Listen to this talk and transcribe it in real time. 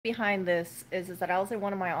behind this is that I was in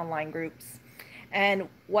one of my online groups. And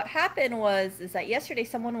what happened was is that yesterday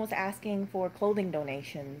someone was asking for clothing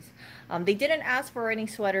donations. They didn't ask for any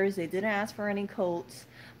sweaters, they didn't ask for any coats.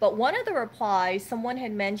 But one of the replies, someone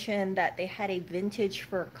had mentioned that they had a vintage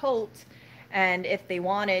fur coat, and if they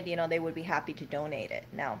wanted, they would be happy to donate it.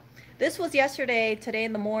 Now, this was yesterday. Today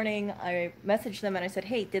in the morning, I messaged them and I said,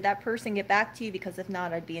 hey, did that person get back to you? Because if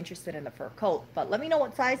not, I'd be interested in the fur coat. But let me know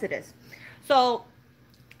what size it is. So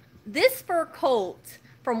this fur coat,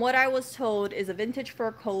 from what I was told, is a vintage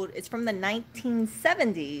fur coat. It's from the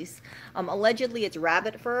 1970s. Allegedly, it's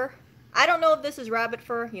rabbit fur. I don't know if this is rabbit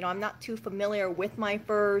fur. I'm not too familiar with my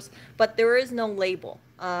furs, but there is no label.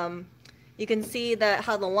 You can see that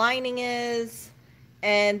how the lining is,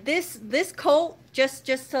 and this coat, just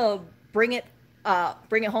to bring it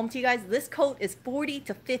home to you guys, this coat is 40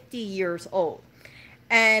 to 50 years old,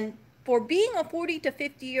 and for being a 40 to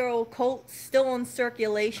 50-year-old coat still in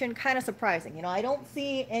circulation, kind of surprising. I don't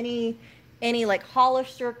see any like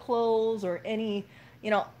Hollister clothes or any,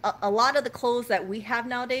 a lot of the clothes that we have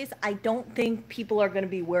nowadays, I don't think people are going to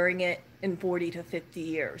be wearing it in 40 to 50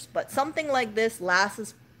 years. But something like this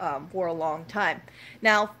lasts for a long time.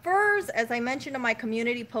 Now, furs, as I mentioned in my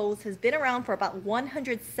community post, has been around for about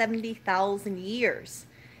 170,000 years.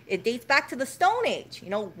 It dates back to the Stone Age,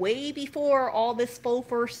 way before all this faux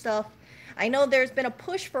fur stuff. I know there's been a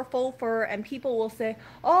push for faux fur, and people will say,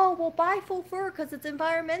 oh, well, buy faux fur because it's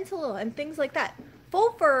environmental and things like that.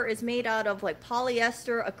 Faux fur is made out of like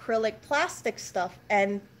polyester, acrylic, plastic stuff,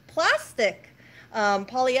 and plastic,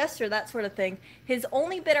 polyester, that sort of thing, has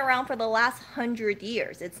only been around for the last 100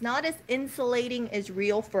 years. It's not as insulating as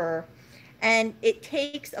real fur, and it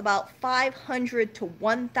takes about 500 to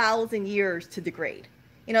 1,000 years to degrade.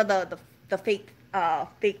 The fake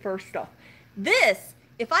fur stuff. This,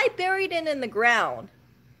 if I buried it in the ground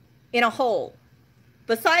in a hole,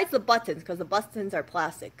 besides the buttons, because the buttons are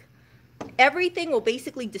plastic, everything will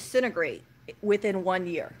basically disintegrate within 1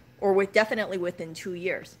 year, or definitely within 2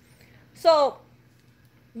 years. So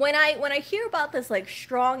when I hear about this like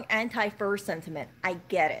strong anti-fur sentiment, I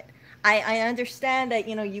get it. I understand that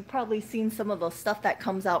you've probably seen some of the stuff that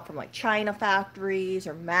comes out from like China factories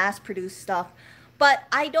or mass-produced stuff. But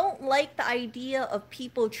I don't like the idea of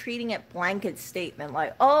people treating it blanket statement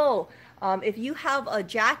like, oh, if you have a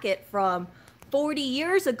jacket from 40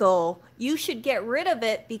 years ago, you should get rid of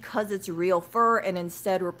it because it's real fur and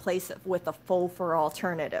instead replace it with a faux fur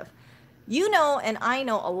alternative. And I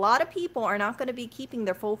know a lot of people are not going to be keeping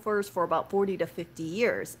their faux furs for about 40 to 50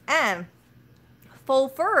 years. And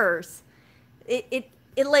faux furs, it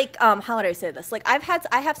like, how would I say this? Like I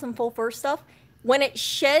have some faux fur stuff. When it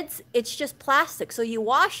sheds, it's just plastic. So you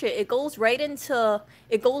wash it, it goes right into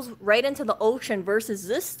the ocean, versus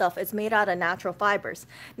this stuff, it's made out of natural fibers.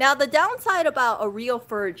 Now, the downside about a real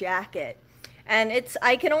fur jacket, and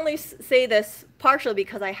I can only say this partially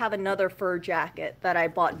because I have another fur jacket that I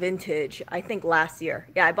bought vintage, I think last year.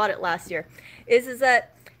 Yeah, I bought it last year. Is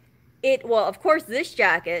that well, of course, this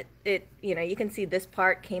jacket, you can see this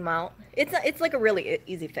part came out. It's like a really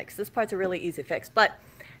easy fix. This part's a really easy fix, but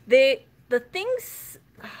the things,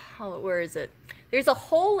 where is it? There's a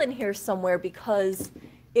hole in here somewhere because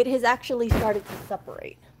it has actually started to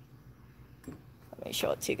separate. Let me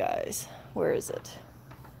show it to you guys. Where is it?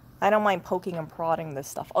 I don't mind poking and prodding this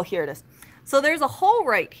stuff. Oh, here it is. So there's a hole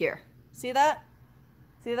right here. See that?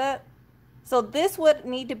 See that? So this would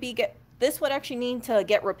actually need to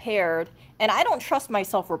get repaired, and I don't trust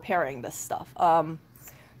myself repairing this stuff.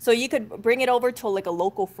 So you could bring it over to like a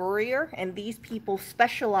local furrier, and these people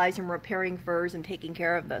specialize in repairing furs and taking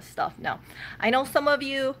care of this stuff. Now, I know some of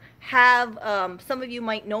you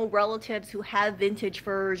might know relatives who have vintage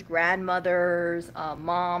furs, grandmothers,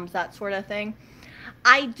 moms, that sort of thing.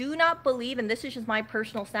 I do not believe, and this is just my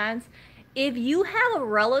personal stance, if you have a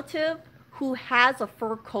relative who has a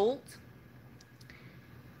fur coat,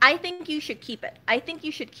 I think you should keep it. I think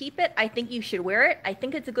you should keep it. I think you should wear it. I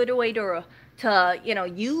think it's a good way to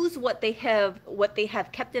use what they have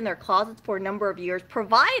kept in their closets for a number of years,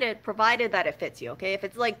 provided that it fits you. Okay, if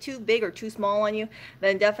it's like too big or too small on you,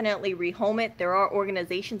 then definitely rehome it. There are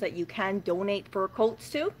organizations that you can donate fur coats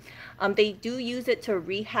to. They do use it to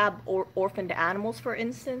rehab orphaned animals, for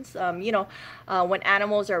instance. When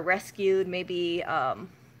animals are rescued, maybe.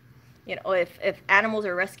 If animals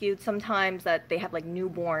are rescued, sometimes that they have like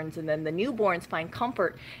newborns, and then the newborns find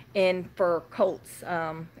comfort in fur coats.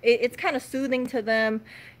 It's kind of soothing to them.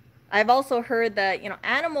 I've also heard that,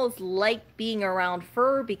 animals like being around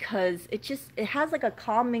fur because it has like a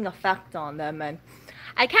calming effect on them. And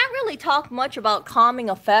I can't really talk much about calming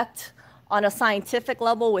effect on a scientific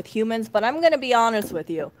level with humans, but I'm going to be honest with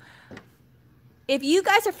you. if you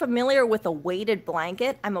guys are familiar with a weighted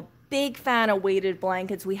blanket, I'm a big fan of weighted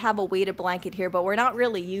blankets. We have a weighted blanket here, but we're not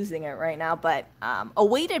really using it right now. But a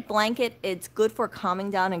weighted blanket, it's good for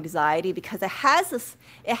calming down anxiety because it has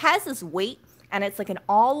this weight, and it's like an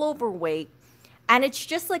all over weight, and it's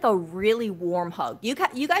just like a really warm hug. You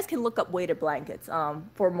guys can look up weighted blankets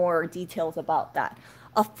for more details about that.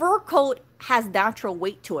 A fur coat has natural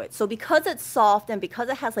weight to it. So because it's soft and because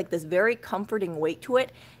it has like this very comforting weight to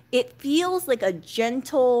it, it feels like a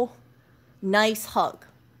gentle, nice hug.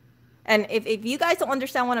 And if you guys don't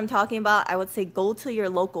understand what I'm talking about, I would say go to your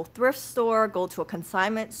local thrift store, go to a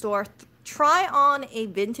consignment store, try on a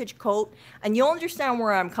vintage coat, and you'll understand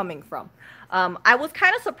where I'm coming from. I was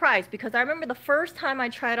kind of surprised because I remember the first time I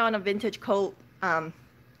tried on a vintage coat,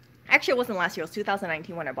 actually it wasn't last year, it was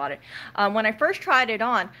 2019 when I bought it. When I first tried it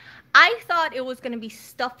on, I thought it was going to be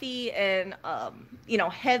stuffy and, you know,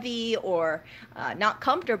 heavy or not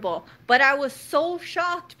comfortable. But I was so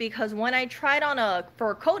shocked because when I tried on a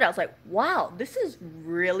fur coat, I was like, wow, this is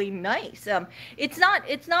really nice. It's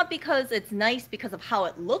not because it's nice because of how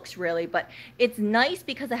it looks really, but it's nice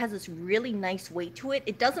because it has this really nice weight to it.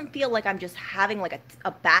 It doesn't feel like I'm just having like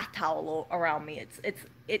a bath towel around me.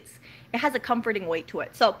 It has a comforting weight to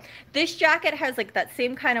it. So this jacket has like that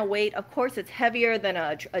same kind of weight. Of course, it's heavier than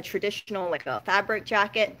a traditional like a fabric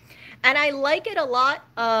jacket, and I like it a lot.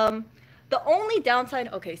 The only downside,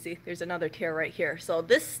 okay, see, there's another tear right here. So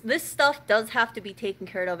this stuff does have to be taken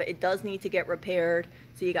care of. It does need to get repaired.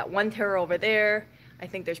 So you got one tear over there. I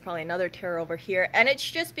think there's probably another tear over here, and it's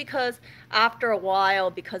just because after a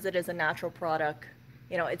while, because it is a natural product,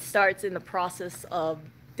 you know, it starts in the process of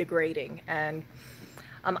degrading. And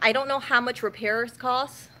I don't know how much repairs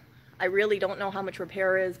cost. I really don't know how much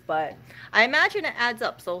repair is, but I imagine it adds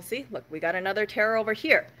up. So see, look, we got another tear over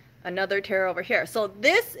here, another tear over here. So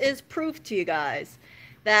this is proof to you guys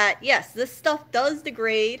that yes, this stuff does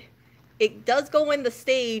degrade. It does go in the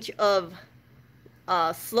stage of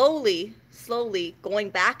slowly going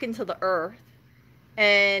back into the earth.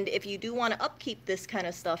 And if you do want to upkeep this kind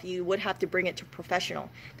of stuff, you would have to bring it to professional.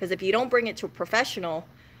 Because if you don't bring it to a professional,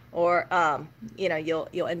 or you know,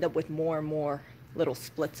 you'll end up with more and more little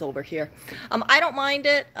splits over here. I don't mind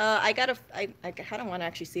it. I kind of want to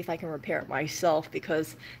actually see if I can repair it myself,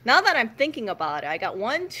 because now that I'm thinking about it, I got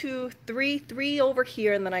three over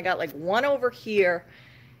here, and then I got like one over here.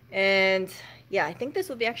 And yeah, I think this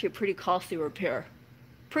would be actually a pretty costly repair.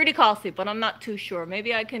 Pretty costly, but I'm not too sure.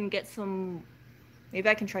 Maybe I can get some, maybe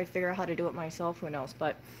I can try to figure out how to do it myself, who knows.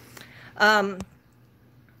 But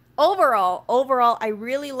overall, I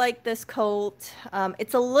really like this coat.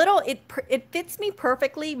 It's a little, it fits me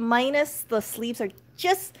perfectly, minus the sleeves are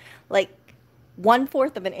just like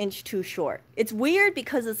 1/4 of an inch too short. It's weird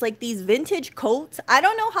because it's like these vintage coats. I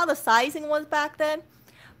don't know how the sizing was back then,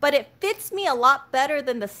 but it fits me a lot better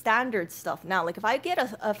than the standard stuff now. Like if I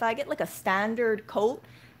get like a standard coat,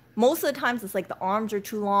 most of the times it's like the arms are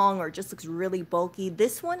too long or it just looks really bulky.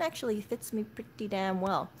 This one actually fits me pretty damn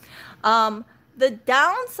well. The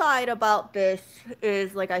downside about this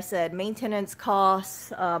is, like I said, maintenance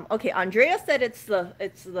costs. Okay, Andrea said it's the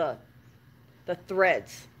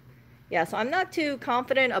threads. Yeah, so I'm not too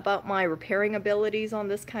confident about my repairing abilities on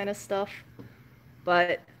this kind of stuff.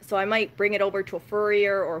 But so I might bring it over to a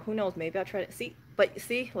furrier, or who knows, maybe I'll try to see. But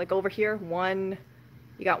see, like over here,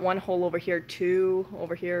 you got one hole over here, 2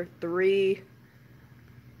 over here, 3,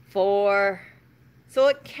 4. So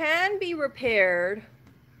it can be repaired.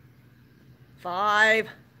 5,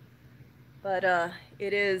 but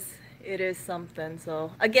it is something.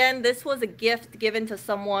 So again, this was a gift given to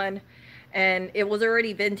someone, and it was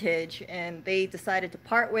already vintage, and they decided to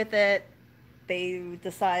part with it. They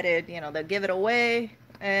decided, you know, they'll give it away,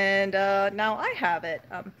 and now I have it.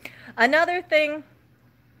 Another thing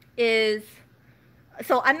is,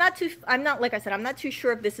 so I'm not, like I said, I'm not too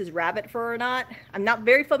sure if this is rabbit fur or not. I'm not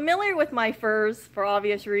very familiar with my furs for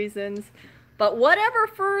obvious reasons. But whatever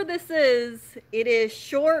fur this is, it is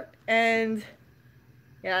short, and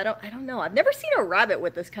yeah, I don't know. I've never seen a rabbit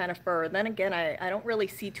with this kind of fur. Then again, I don't really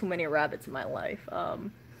see too many rabbits in my life.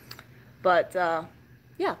 But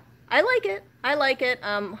yeah, I like it. I like it.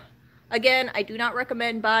 Again, I do not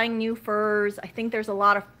recommend buying new furs. I think there's a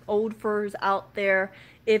lot of old furs out there.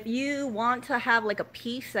 If you want to have like a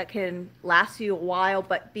piece that can last you a while,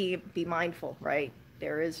 but be mindful, right?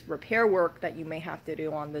 There is repair work that you may have to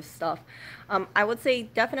do on this stuff. I would say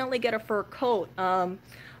definitely get a fur coat.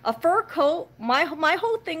 A fur coat, my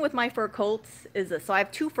whole thing with my fur coats is this. So I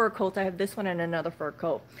have 2 fur coats. I have this one and another fur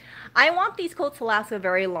coat. I want these coats to last a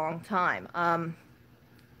very long time.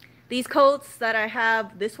 These coats that I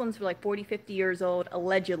have, this one's like 40, 50 years old,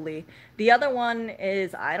 allegedly. The other one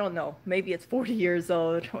is, I don't know, maybe it's 40 years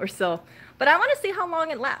old or so. But I want to see how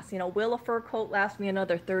long it lasts. You know, will a fur coat last me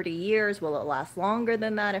another 30 years? Will it last longer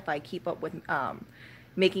than that if I keep up with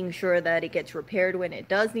making sure that it gets repaired when it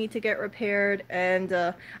does need to get repaired? And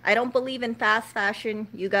I don't believe in fast fashion.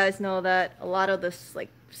 You guys know that a lot of this like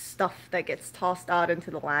stuff that gets tossed out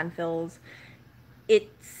into the landfills, it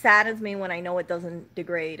saddens me when I know it doesn't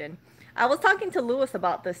degrade. And I was talking to Lewis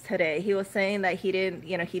about this today. He was saying that he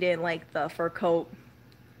didn't like the fur coat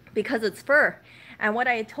because it's fur. And what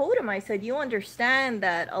I told him, I said, you understand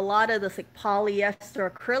that a lot of this like polyester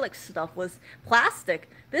acrylic stuff was plastic.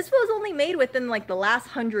 This was only made within like the last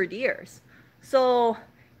 100 years. So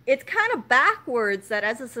it's kind of backwards that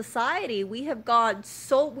as a society, we have gone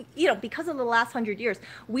so, because of the last 100 years,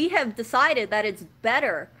 we have decided that it's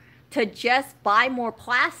better to just buy more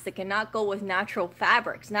plastic and not go with natural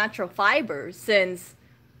fabrics, natural fibers, since,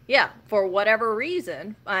 yeah, for whatever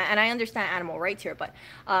reason, and I understand animal rights here, but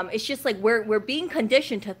it's just like we're being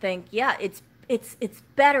conditioned to think, yeah, it's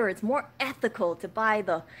better, it's more ethical to buy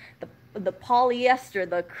the polyester,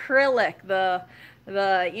 the acrylic,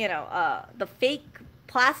 the fake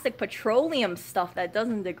plastic petroleum stuff that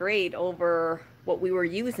doesn't degrade over what we were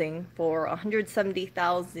using for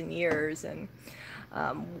 170,000 years. And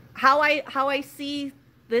how I see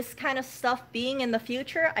this kind of stuff being in the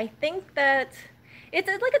future, I think that it's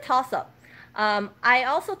like a toss-up. I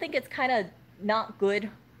also think it's kind of not good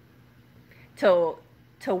to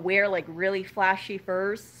wear like really flashy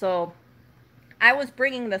furs. So I was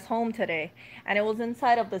bringing this home today, and it was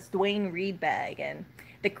inside of this Dwayne Reed bag, and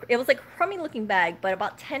it was like a crummy looking bag, but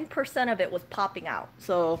about 10% of it was popping out.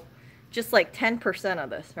 So just like 10% of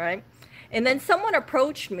this, right? And then someone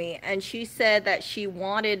approached me and she said that she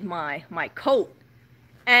wanted my coat.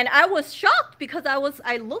 And I was shocked because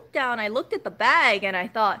I looked down, I looked at the bag, and I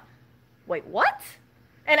thought, wait, what?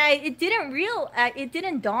 And it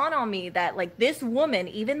didn't dawn on me that like this woman,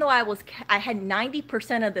 even though I had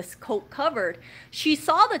 90% of this coat covered, she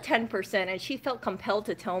saw the 10% and she felt compelled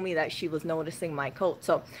to tell me that she was noticing my coat.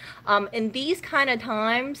 So in these kind of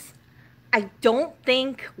times, I don't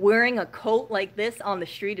think wearing a coat like this on the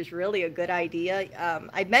street is really a good idea.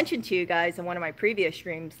 I mentioned to you guys in one of my previous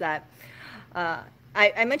streams that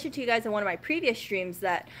I mentioned to you guys in one of my previous streams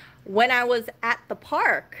that when I was at the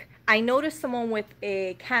park, I noticed someone with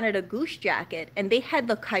a Canada Goose jacket, and they had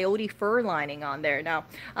the coyote fur lining on there. Now,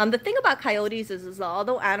 the thing about coyotes is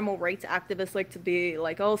although animal rights activists like to be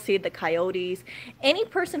like, oh, save the coyotes, any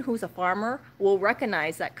person who's a farmer will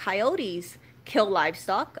recognize that coyotes kill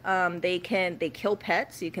livestock. They kill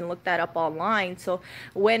pets. You can look that up online. So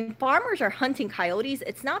when farmers are hunting coyotes,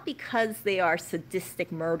 it's not because they are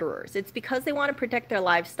sadistic murderers. It's because they want to protect their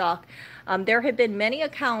livestock. There have been many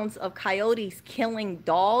accounts of coyotes killing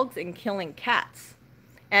dogs and killing cats.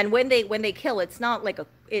 And when they kill, it's not like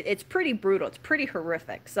it's pretty brutal. It's pretty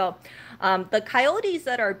horrific. So the coyotes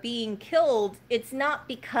that are being killed, it's not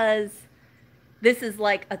because this is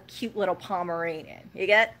like a cute little Pomeranian. You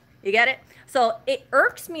get it? So it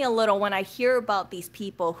irks me a little when I hear about these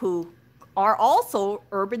people who are also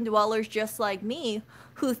urban dwellers just like me,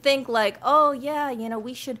 who think like, oh yeah,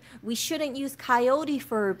 we shouldn't use coyote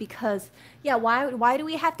fur because, yeah, why do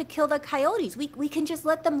we have to kill the coyotes? We can just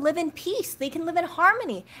let them live in peace. They can live in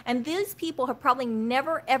harmony. And these people have probably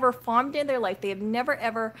never ever farmed in their life. They have never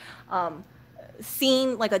ever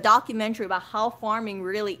seen like a documentary about how farming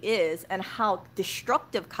really is and how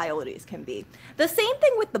destructive coyotes can be. The same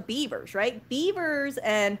thing with the beavers, right? Beavers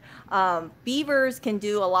can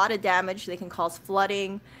do a lot of damage. They can cause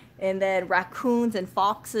flooding. And then raccoons and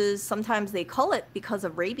foxes, sometimes they cull it because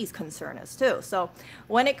of rabies concerns too. So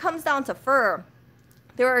when it comes down to fur,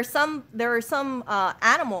 there are some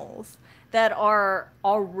animals that are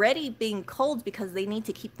already being culled because they need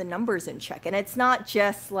to keep the numbers in check. And it's not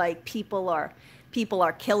just like people are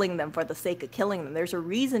killing them for the sake of killing them. There's a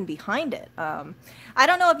reason behind it. I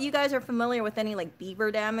don't know if you guys are familiar with any like beaver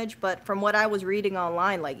damage, but from what I was reading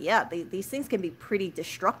online, like, yeah, these things can be pretty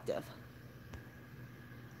destructive.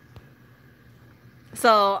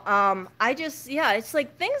 So it's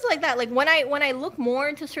like things like that. Like when I look more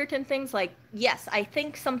into certain things, like, yes, I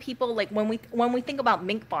think some people, like when we think about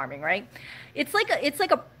mink farming, right?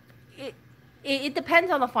 It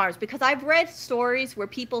depends on the farms, because I've read stories where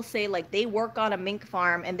people say like they work on a mink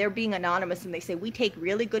farm and they're being anonymous and they say we take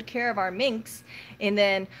really good care of our minks, and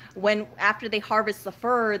then after they harvest the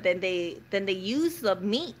fur, then they use the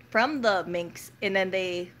meat from the minks and then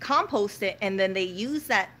they compost it, and then they use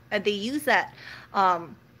that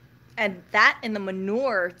and that in the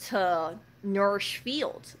manure to nourish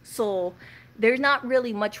fields. So there's not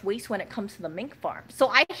really much waste when it comes to the mink farm. So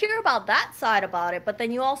I hear about that side about it, but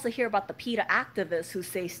then you also hear about the PETA activists who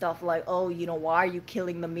say stuff like, "Oh, you know, why are you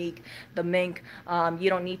killing the mink? The mink, you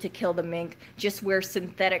don't need to kill the mink. Just wear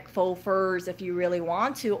synthetic faux furs if you really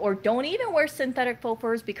want to, or don't even wear synthetic faux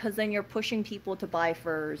furs because then you're pushing people to buy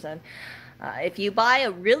furs." And if you buy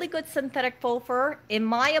a really good synthetic faux fur, in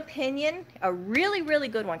my opinion, a really, really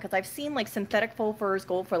good one, because I've seen like synthetic faux furs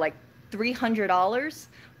go for like $300.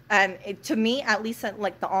 And to me, at least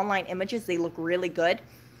like the online images, they look really good.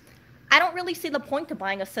 I don't really see the point to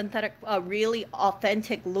buying a synthetic, really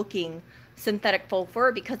authentic looking synthetic faux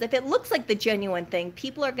fur, because if it looks like the genuine thing,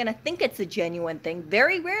 people are going to think it's a genuine thing.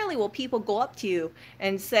 Very rarely will people go up to you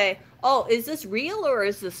and say, "Oh, is this real or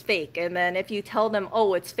is this fake?" And then if you tell them,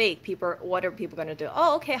 "Oh, it's fake," what are people going to do?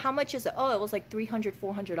 "Oh, okay, how much is it?" "Oh, it was like $300,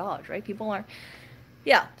 $400, right?" People aren't.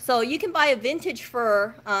 Yeah, so you can buy a vintage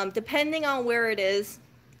fur, depending on where it is,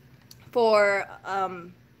 for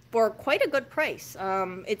quite a good price.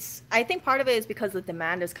 It's I think part of it is because the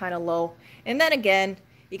demand is kind of low, and then again,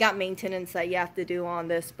 you got maintenance that you have to do on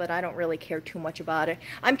this, but I don't really care too much about it.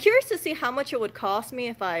 I'm curious to see how much it would cost me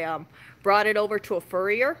if I brought it over to a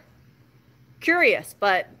furrier. Curious,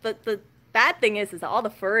 but the bad thing is all the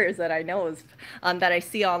furriers that I know is that I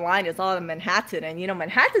see online is all in Manhattan, and you know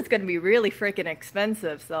Manhattan's going to be really freaking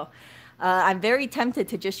expensive, so. I'm very tempted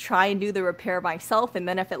to just try and do the repair myself, and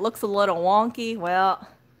then if it looks a little wonky, well,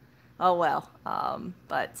 oh well.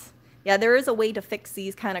 But yeah, there is a way to fix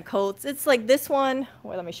these kind of coats. It's like this one.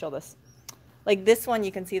 Wait, let me show this. Like this one,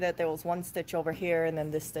 you can see that there was one stitch over here, and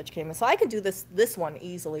then this stitch came in. So I could do this one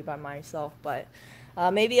easily by myself, but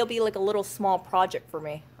maybe it'll be like a little small project for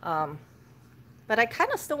me. But I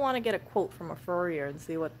kind of still want to get a quote from a furrier and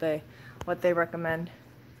see what they recommend.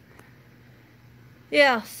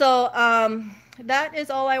 Yeah, so that is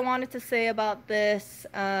all I wanted to say about this.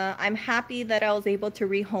 I'm happy that I was able to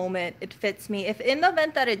rehome it. It fits me. If in the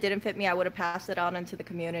event that it didn't fit me, I would have passed it on into the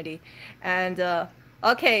community. And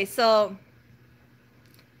okay, so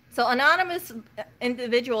anonymous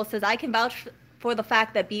individual says, "I can vouch for the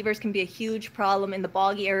fact that beavers can be a huge problem in the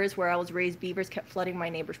boggy areas where I was raised. Beavers kept flooding my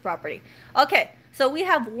neighbor's property." Okay, so we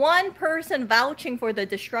have one person vouching for the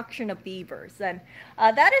destruction of beavers, and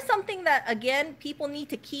that is something that again people need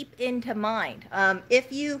to keep into mind.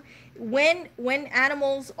 When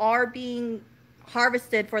animals are being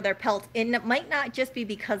harvested for their pelts, and it might not just be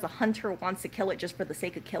because a hunter wants to kill it just for the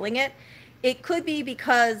sake of killing it. It could be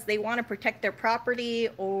because they want to protect their property,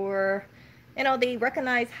 or they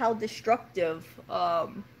recognize how destructive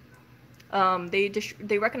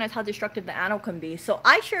they recognize how destructive the animal can be. So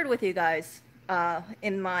I shared with you guys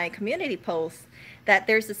in my community post that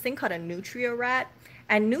there's this thing called a nutria rat,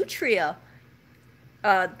 and nutria,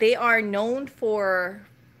 they are known for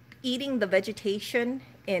eating the vegetation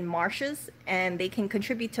in marshes, and they can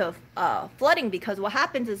contribute to flooding, because what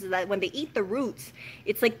happens is that when they eat the roots,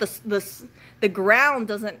 it's like the ground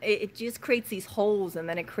doesn't, it just creates these holes, and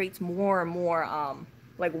then it creates more and more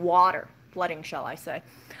like water flooding, shall I say.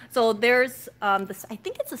 So there's this, I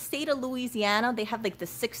think it's the state of Louisiana, they have like the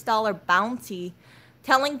 $6 bounty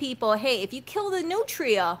telling people, "Hey, if you kill the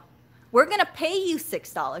nutria, we're going to pay you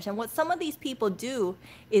 $6. And what some of these people do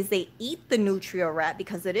is they eat the nutria rat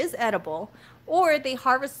because it is edible, or they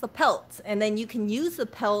harvest the pelts, and then you can use the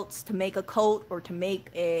pelts to make a coat, or to make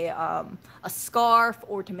a scarf,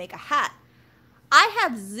 or to make a hat. I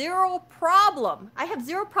have zero problem.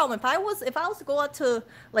 If I was to go out to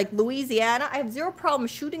like Louisiana, I have zero problem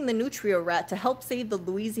shooting the nutria rat to help save the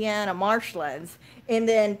Louisiana marshlands, and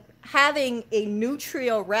then having a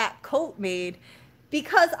nutria rat coat made,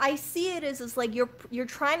 because I see it as like you're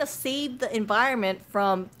trying to save the environment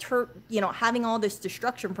from having all this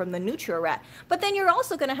destruction from the nutria rat. But then you're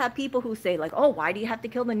also going to have people who say like, "Oh, why do you have to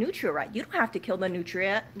kill the nutria rat? You don't have to kill the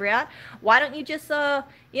nutria rat. Why don't you just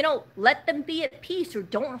let them be at peace, or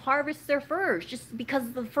don't harvest their furs just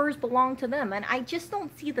because the furs belong to them?" And I just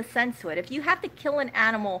don't see the sense to it. If you have to kill an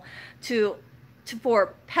animal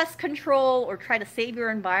for pest control or try to save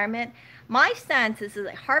your environment, my stance is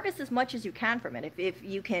like, harvest as much as you can from it. If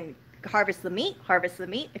you can harvest the meat, harvest the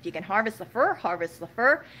meat. If you can harvest the fur, harvest the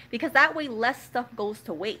fur, because that way less stuff goes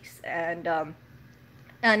to waste. And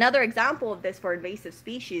another example of this for invasive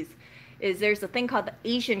species is there's a thing called the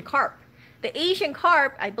Asian carp. The Asian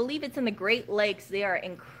carp, I believe it's in the Great Lakes. They are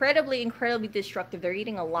incredibly, incredibly destructive. They're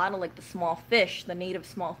eating a lot of like the small fish, the native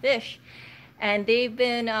small fish. And they've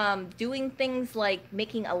been doing things like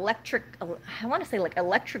making electric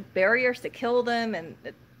barriers to kill them. And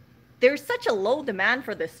there's such a low demand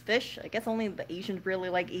for this fish. I guess only the Asians really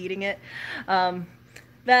like eating it.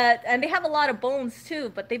 that, and they have a lot of bones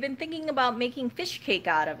too, but they've been thinking about making fish cake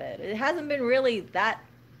out of it. It hasn't been really that,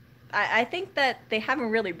 I think that they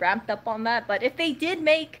haven't really ramped up on that, but if they did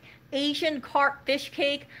make Asian carp fish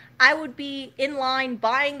cake, I would be in line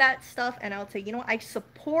buying that stuff, and I would say, you know, I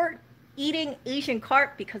support eating Asian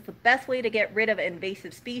carp because the best way to get rid of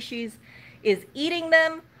invasive species is eating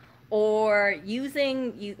them or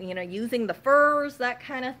using using the furs, that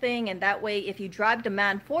kind of thing. And that way, if you drive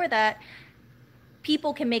demand for that,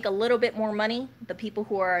 people can make a little bit more money, the people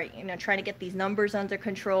who are, trying to get these numbers under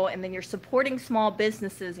control. And then you're supporting small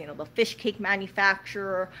businesses, the fish cake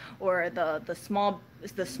manufacturer, or the small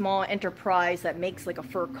enterprise that makes like a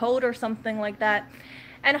fur coat or something like that.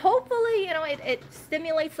 And hopefully, it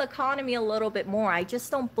stimulates the economy a little bit more. I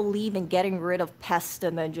just don't believe in getting rid of pests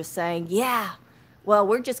and then just saying, yeah, well,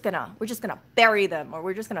 we're just gonna bury them, or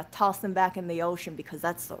we're just gonna toss them back in the ocean because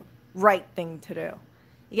that's the right thing to do.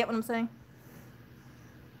 You get what I'm saying?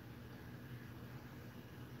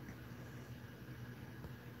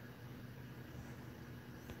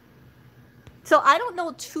 So I don't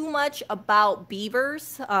know too much about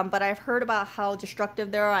beavers, but I've heard about how destructive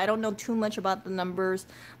they are. I don't know too much about the numbers.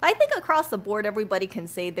 But I think across the board, everybody can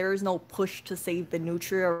say there is no push to save the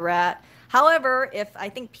nutria rat. However, if I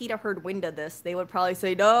think PETA heard wind of this, they would probably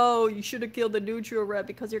say, no, you should have killed the nutria rat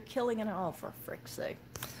because you're killing it. Oh, for frick's sake.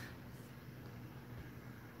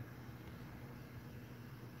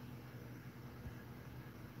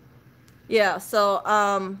 Yeah, so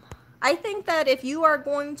I think that if you are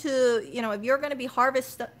going to, if you're going to be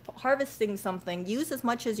harvesting something, use as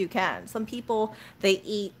much as you can. Some people, they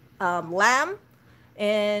eat lamb,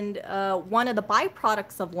 and one of the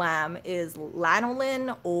byproducts of lamb is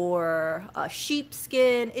lanolin or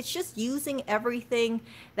sheepskin. It's just using everything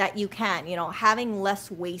that you can, having less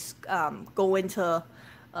waste go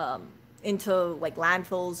um, into like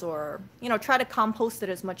landfills, or try to compost it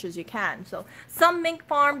as much as you can. So some mink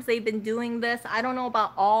farms, they've been doing this. I don't know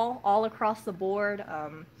about all across the board,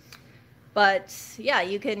 but yeah,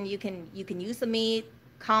 you can use the meat,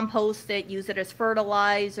 compost it, use it as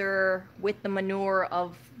fertilizer with the manure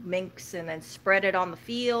of minks, and then spread it on the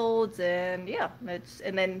fields. And yeah,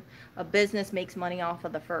 and then a business makes money off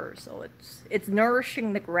of the fur, so it's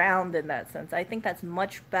nourishing the ground in that sense. I think that's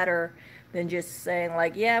much better than just saying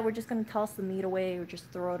like, yeah, we're just going to toss the meat away or just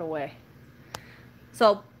throw it away.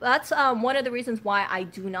 So that's one of the reasons why I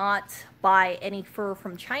do not buy any fur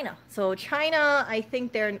from China. So China, I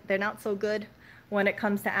think they're not so good when it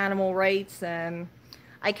comes to animal rights, and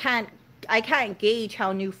I can't I can't gauge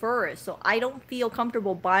how new fur is, so I don't feel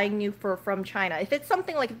comfortable buying new fur from China. If it's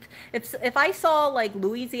something like, if I saw like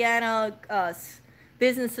Louisiana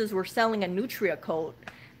businesses were selling a nutria coat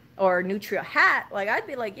or nutria hat, like I'd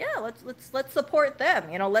be like, yeah, let's support them.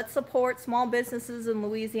 You know, let's support small businesses in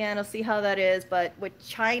Louisiana, see how that is. But with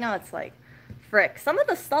China, it's like, frick. Some of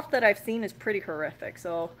the stuff that I've seen is pretty horrific.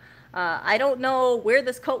 So I don't know where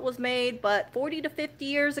this coat was made, but 40 to 50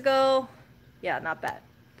 years ago, yeah, not bad.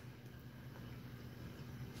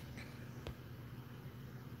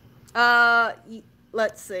 Uh,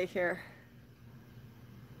 let's see here.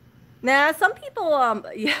 Nah, some people,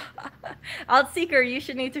 yeah, Outseeker, you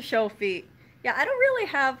should need to show feet. Yeah, I don't really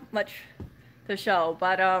have much to show,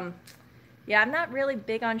 but, yeah, I'm not really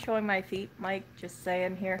big on showing my feet, Mike, just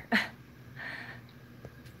saying here.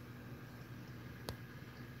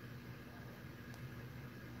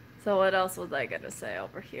 So what else was I gonna say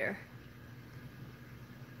over here?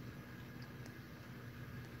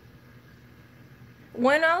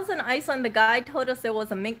 When I was in Iceland, the guide told us there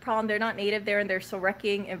was a mink problem. They're not native there, and they're so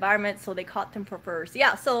wrecking environment, so they caught them for furs.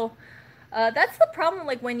 Yeah, so that's the problem.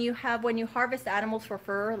 Like when you harvest animals for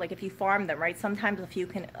fur, like if you farm them, right? Sometimes a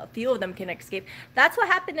few of them can escape. That's what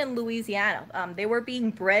happened in Louisiana. They were being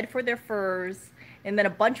bred for their furs, and then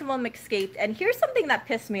a bunch of them escaped. And here's something that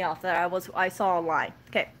pissed me off that I saw online.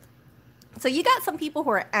 Okay, so you got some people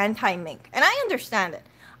who are anti-mink, and I understand it.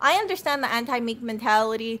 I understand the anti-mink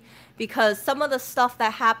mentality because some of the stuff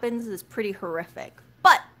that happens is pretty horrific.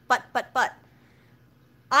 But,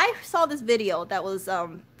 I saw this video that was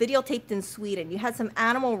videotaped in Sweden. You had some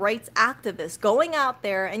animal rights activists going out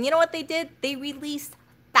there, and you know what they did? They released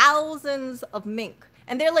thousands of mink,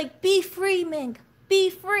 and they're like, "Be free, mink, be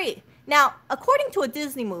free." Now, according to a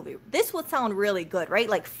Disney movie, this would sound really good, right?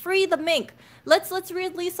 Like, free the mink. Let's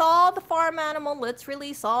release all the farm animal. Let's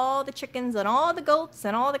release all the chickens and all the goats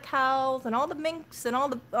and all the cows and all the minks and all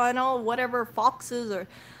the whatever foxes or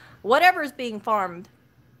whatever is being farmed,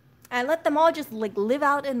 and let them all just like live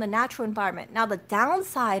out in the natural environment. Now, the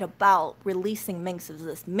downside about releasing minks is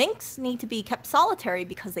this: minks need to be kept solitary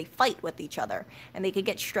because they fight with each other and they can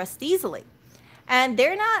get stressed easily. and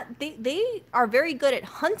they are very good at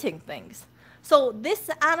hunting things. So this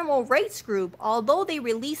animal rights group, although they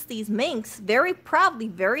release these minks very proudly,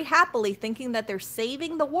 very happily, thinking that they're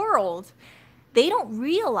saving the world, they don't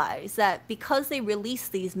realize that because they release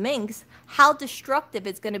these minks, how destructive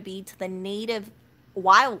it's going to be to the native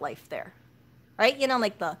wildlife there, right? You know,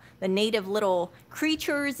 like the native little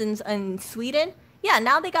creatures in Sweden. Yeah,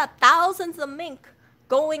 now they got thousands of mink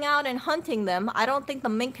going out and hunting them. I don't think the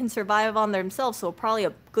mink can survive on themselves, so probably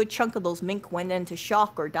a good chunk of those mink went into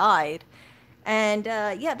shock or died. And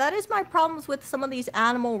yeah, that is my problems with some of these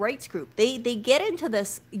animal rights groups. They get into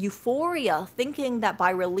this euphoria thinking that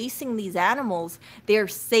by releasing these animals, they're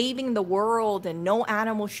saving the world and no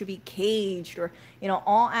animal should be caged, or, you know,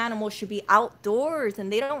 all animals should be outdoors.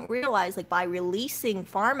 And they don't realize, like, by releasing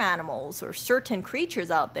farm animals or certain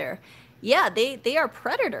creatures out there, yeah, they are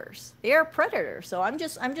predators. They are predators. So I'm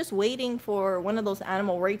just waiting for one of those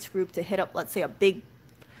animal rights group to hit up, let's say, a big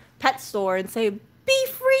pet store and say, "Be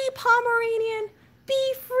free, Pomeranian.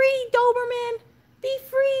 Be free, Doberman. Be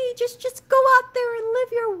free. Just go out there and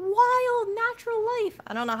live your wild, natural life."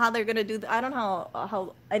 I don't know how they're gonna do that. I don't know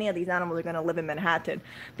how any of these animals are gonna live in Manhattan,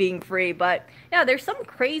 being free. But yeah, there's some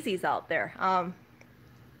crazies out there.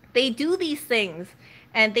 They do these things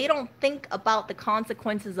and they don't think about the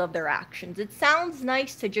consequences of their actions. It sounds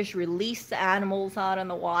nice to just release the animals out in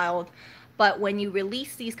the wild, but when you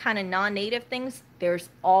release these kind of non-native things, there's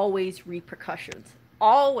always repercussions.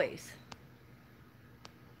 Always.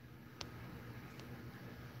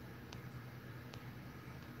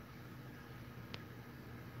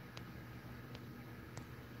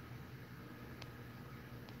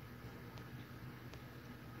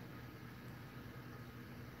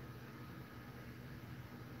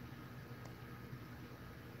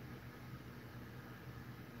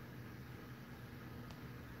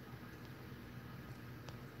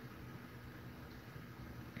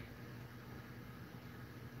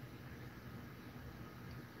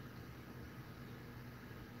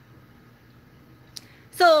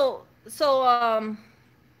 So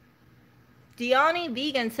Diani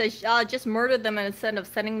Vegan says just murder them instead of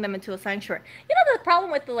sending them into a sanctuary. You know, the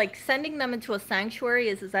problem with the, like, sending them into a sanctuary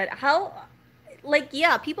is that how, like,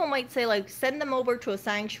 yeah, people might say, like, send them over to a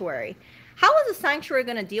sanctuary. How is a sanctuary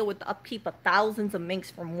going to deal with the upkeep of thousands of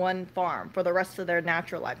minks from one farm for the rest of their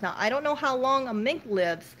natural life? Now, I don't know how long a mink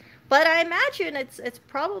lives, but I imagine it's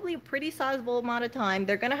probably a pretty sizable amount of time.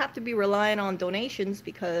 They're going to have to be relying on donations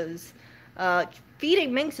because uh,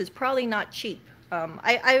 feeding minks is probably not cheap.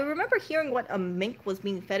 I remember hearing what a mink was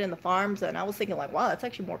being fed in the farms, and I was thinking, like, wow, that's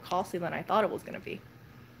actually more costly than I thought it was going to be.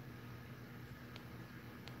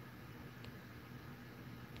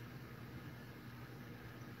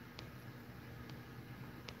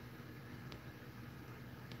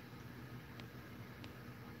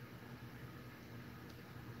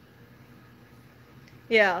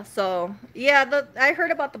 Yeah, so yeah, I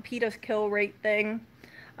heard about the PETA kill rate thing.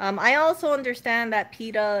 I also understand that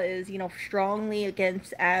PETA is, you know, strongly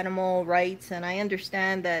against animal rights, and I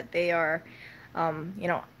understand that they are, you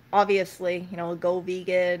know, obviously, you know, go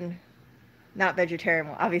vegan, not vegetarian,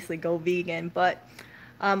 well, obviously go vegan. But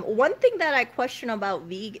one thing that I question about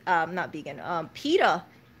not vegan, PETA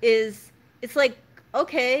is, it's like,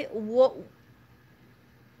 okay, what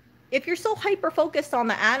if you're so hyper focused on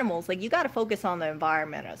the animals, like, you got to focus on the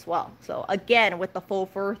environment as well. So again, with the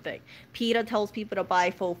faux fur thing, PETA tells people to buy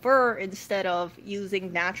faux fur instead of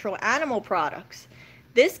using natural animal products.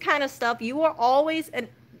 This kind of stuff, you are always, and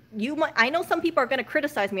you might, I know some people are going to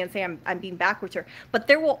criticize me and say I'm being backwards here, but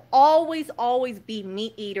there will always be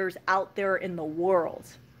meat eaters out there in the world.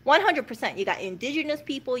 100%. You got indigenous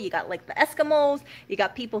people, you got, like, the Eskimos, you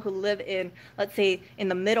got people who live in, let's say, in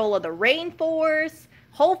the middle of the rainforest.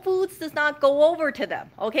 Whole Foods does not go over to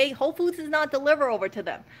them, okay? Whole Foods does not deliver over to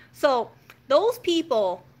them. So those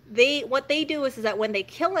people, what they do is that when they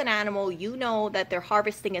kill an animal, you know that they're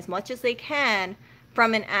harvesting as much as they can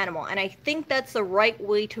from an animal. And I think that's the right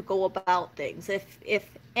way to go about things. If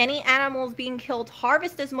any animal is being killed,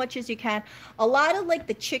 harvest as much as you can. A lot of, like,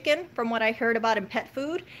 the chicken, from what I heard about in pet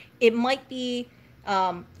food, it might be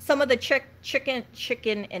some of the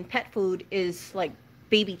chicken in pet food is like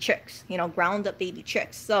baby chicks, you know, ground up baby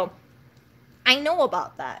chicks. So I know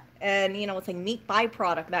about that. And, you know, it's like meat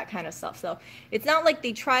byproduct, that kind of stuff. So it's not like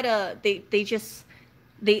they try to, they just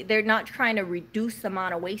they're not trying to reduce the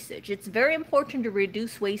amount of wastage. It's very important to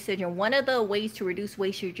reduce wastage, and one of the ways to reduce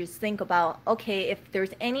wastage is think about, okay, if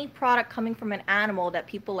there's any product coming from an animal that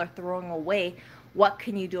people are throwing away, what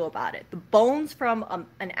can you do about it? The bones from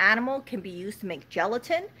an animal can be used to make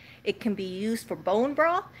gelatin. It can be used for bone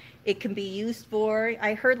broth. It can be used for,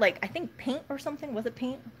 I heard, like, I think paint or something. Was it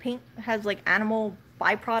paint? Paint has like animal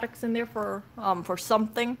byproducts in there for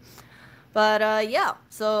something. But yeah,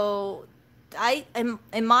 so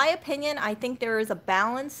in my opinion, I think there is a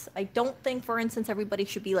balance. I don't think, for instance, everybody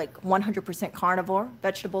should be like 100% carnivore.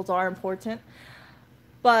 Vegetables are important.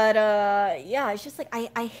 But yeah, it's just like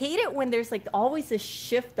I hate it when there's like always this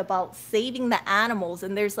shift about saving the animals,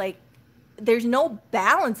 and there's no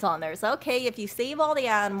balance on there. So okay, if you save all the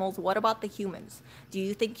animals, what about the humans? Do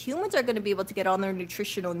you think humans are going to be able to get on their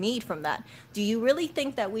nutritional need from that? Do you really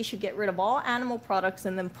think that we should get rid of all animal products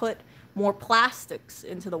and then put more plastics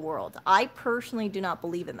into the world? I personally do not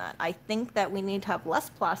believe in that. I think that we need to have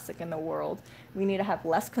less plastic in the world. We need to have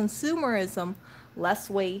less consumerism, less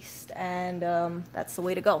waste, and that's the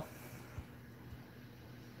way to go.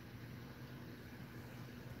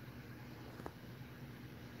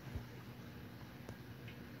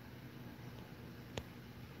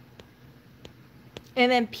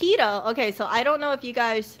 And then PETA, okay, so I don't know if you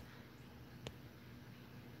guys.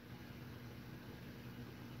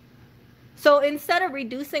 So instead of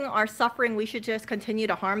reducing our suffering, we should just continue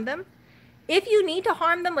to harm them. If you need to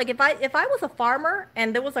harm them, like if I was a farmer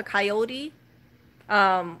and there was a coyote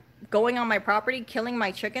um, going on my property, killing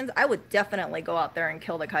my chickens, I would definitely go out there and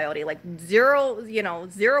kill the coyote. Like zero,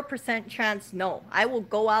 0% chance. No, I will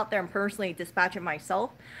go out there and personally dispatch it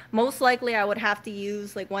myself. Most likely, I would have to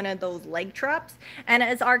use like one of those leg traps. And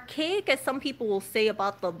as archaic as some people will say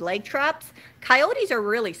about the leg traps, coyotes are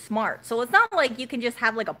really smart. So it's not like you can just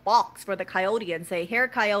have like a box for the coyote and say, "Here,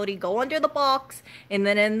 coyote, go under the box," and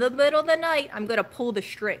then in the middle of the night, I'm gonna pull the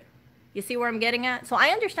string. You see where I'm getting at? So I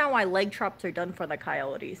understand why leg traps are done for the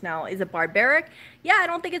coyotes. Now, is it barbaric? Yeah, I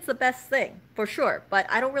don't think it's the best thing, for sure. But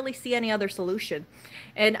I don't really see any other solution.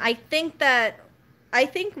 And I think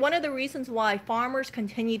one of the reasons why farmers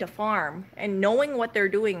continue to farm and knowing what they're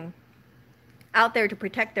doing out there to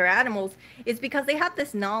protect their animals is because they have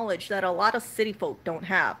this knowledge that a lot of city folk don't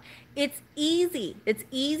have. It's easy. It's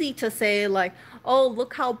easy to say like, "Oh,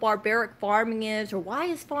 look how barbaric farming is," or "Why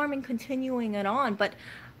is farming continuing and on?" But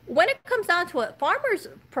when it comes down to it, farmers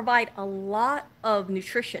provide a lot of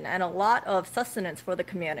nutrition and a lot of sustenance for the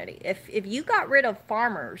community. If you got rid of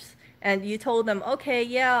farmers and you told them, "Okay,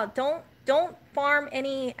 yeah, don't farm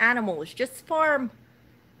any animals, just farm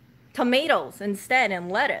tomatoes instead and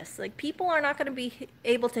lettuce," like people are not going to be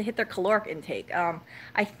able to hit their caloric intake.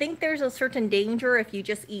 I think there's a certain danger if you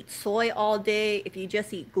just eat soy all day, if you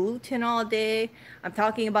just eat gluten all day. I'm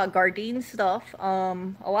talking about Gardein stuff.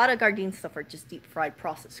 A lot of Gardein stuff are just deep fried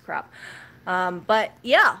processed crap. But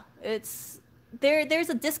yeah, there's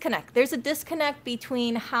a disconnect. There's a disconnect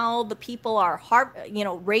between how the people are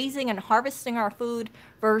raising and harvesting our food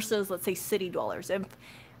versus, let's say, city dwellers. And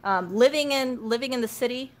living in the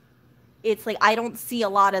city, it's like I don't see a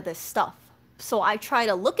lot of this stuff. So I try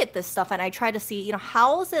to look at this stuff and I try to see,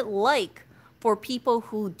 how is it like for people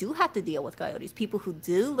who do have to deal with coyotes, people who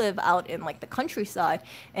do live out in like the countryside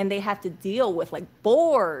and they have to deal with like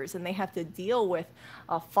boars and they have to deal with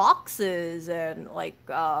foxes and like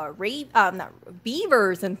not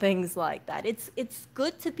beavers and things like that. It's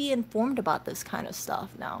good to be informed about this kind of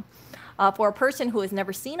stuff now. For a person who has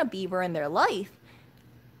never seen a beaver in their life,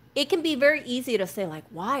 it can be very easy to say like,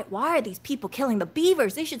 why are these people killing the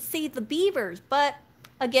beavers? They should save the beavers. But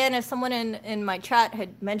again, as someone in my chat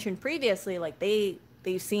had mentioned previously, like they've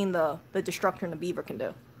seen the destruction the beaver can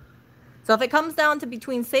do. So if it comes down to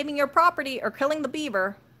between saving your property or killing the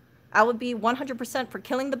beaver, I would be 100% for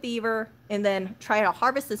killing the beaver and then try to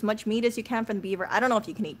harvest as much meat as you can from the beaver. I don't know if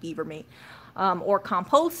you can eat beaver meat. Or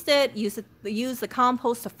compost it. Use the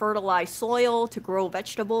compost to fertilize soil, to grow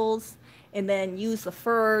vegetables, and then use the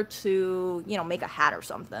fur to, make a hat or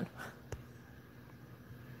something.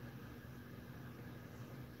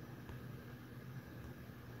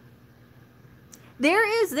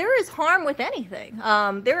 There is harm with anything.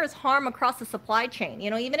 There is harm across the supply chain.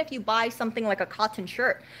 Even if you buy something like a cotton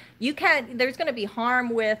shirt, there's going to be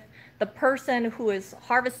harm with the person who is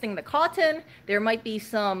harvesting the cotton. There might be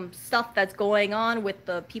some stuff that's going on with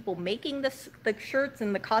the people making the shirts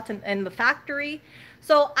and the cotton and the factory.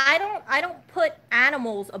 So I don't put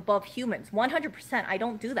animals above humans. 100%. I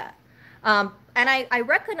don't do that. And I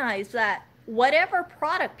recognize that whatever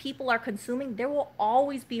product people are consuming, there will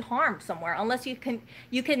always be harm somewhere, unless you can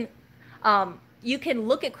you can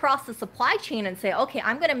look across the supply chain and say, okay,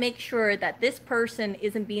 I'm going to make sure that this person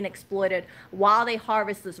isn't being exploited while they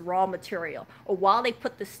harvest this raw material or while they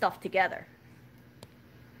put this stuff together.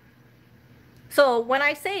 So when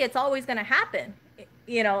I say it's always going to happen,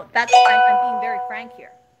 that's, I'm being very frank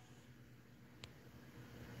here.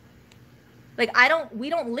 Like, we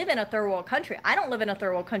don't live in a third world country. I don't live in a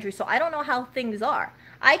third world country, so I don't know how things are.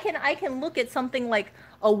 I can look at something like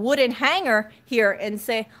a wooden hanger here and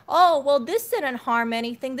say, oh, well, this didn't harm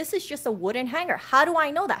anything. This is just a wooden hanger. How do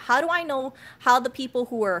I know that? How do I know how the people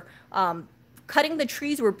who were cutting the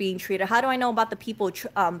trees were being treated? How do I know about the people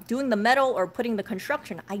doing the metal or putting the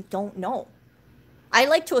construction? I don't know. I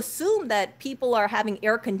like to assume that people are having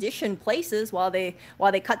air conditioned places while they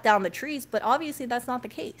cut down the trees, but obviously that's not the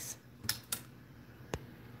case.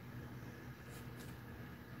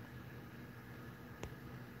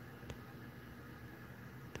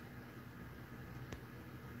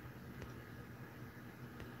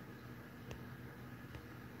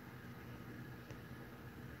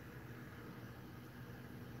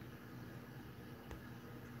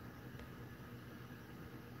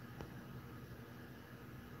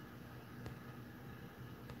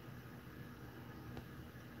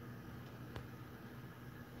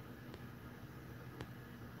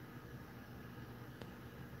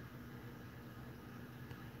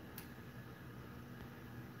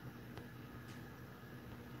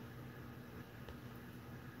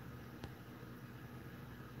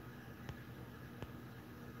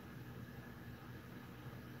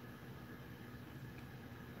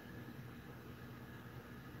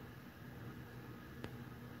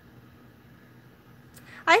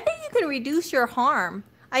 I think you can reduce your harm.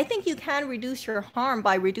 I think you can reduce your harm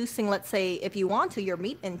by reducing, let's say, if you want to, your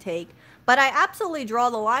meat intake. But I absolutely draw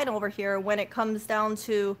the line over here when it comes down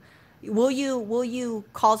to will you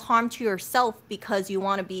cause harm to yourself because you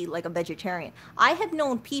want to be like a vegetarian? I have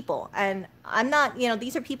known people, and I'm not,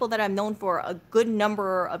 these are people that I've known for a good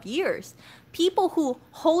number of years. People who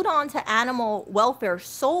hold on to animal welfare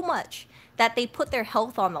so much that they put their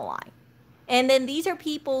health on the line. And then these are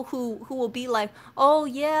people who will be like, oh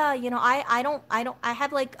yeah,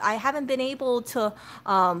 I haven't been able to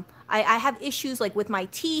I have issues like with my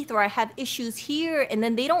teeth, or I have issues here, and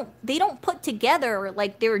then they don't put together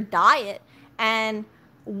like their diet and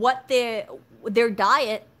what their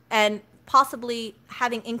diet and possibly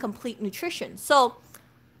having incomplete nutrition. So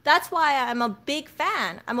that's why I'm a big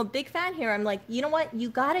fan. I'm a big fan here. I'm like, you know what? You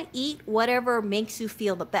got to eat whatever makes you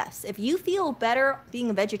feel the best. If you feel better being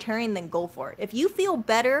a vegetarian, then go for it. If you feel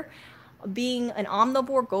better being an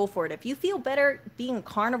omnivore, go for it. If you feel better being a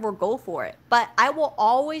carnivore, go for it. But I will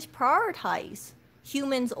always prioritize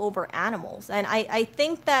humans over animals. And I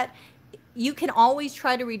think that you can always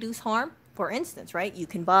try to reduce harm. For instance, right? You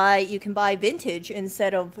can buy vintage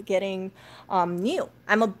instead of getting new.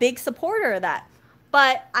 I'm a big supporter of that.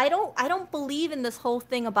 But I don't believe in this whole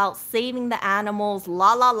thing about saving the animals,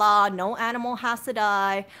 la la la, no animal has to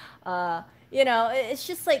die. It's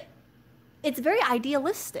just like, it's very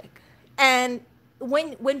idealistic. And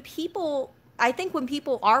when people, I think when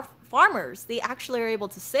people are farmers, they actually are able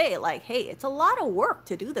to say like, hey, it's a lot of work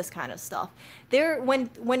to do this kind of stuff. When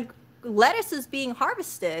lettuce is being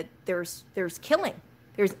harvested, there's killing.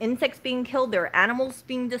 There's insects being killed, there are animals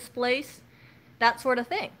being displaced, that sort of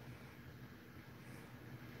thing.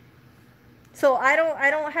 So I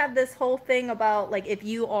don't have this whole thing about like if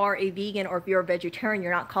you are a vegan or if you're a vegetarian,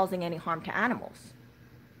 you're not causing any harm to animals.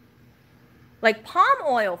 Like palm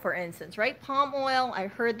oil, for instance, right? Palm oil, I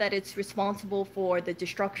heard that it's responsible for the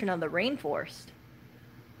destruction of the rainforest.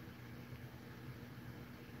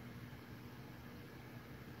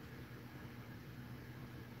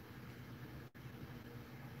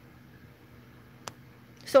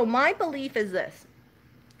 So my belief is this.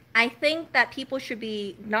 I think that people should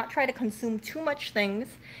be not try to consume too much things.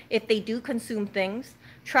 If they do consume things,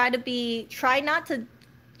 try not to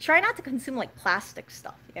consume like plastic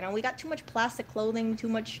stuff. We got too much plastic clothing, too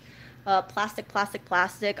much plastic.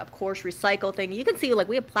 Of course, recycle thing. You can see like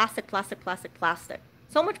we have plastic.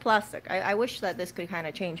 So much plastic. I wish that this could kind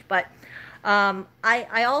of change, but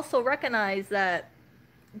I also recognize that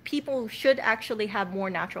people should actually have more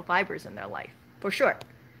natural fibers in their life, for sure.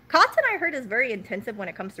 Cotton, I heard, is very intensive when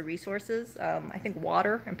it comes to resources. I think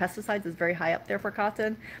water and pesticides is very high up there for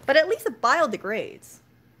cotton, but at least it biodegrades.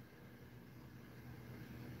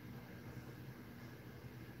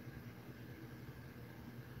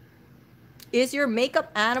 Is your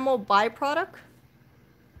makeup animal byproduct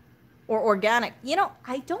or organic?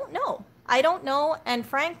 I don't know. I don't know, and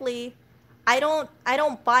frankly, I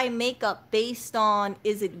don't buy makeup based on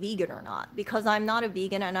is it vegan or not, because I'm not a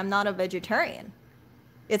vegan and I'm not a vegetarian.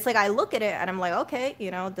 It's like I look at it and I'm like, okay, you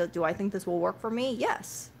know, do I think this will work for me?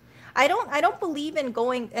 Yes. I don't believe in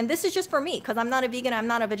going, and this is just for me because I'm not a vegan, I'm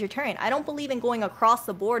not a vegetarian. I don't believe in going across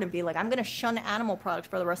the board and be like, I'm gonna shun animal products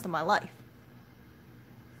for the rest of my life.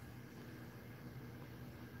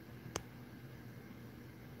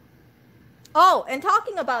 Oh, and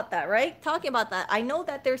talking about that, right? Talking about that, I know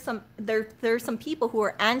that there's some people who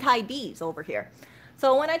are anti-bees over here.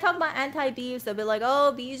 So when I talk about anti-bees, they'll be like,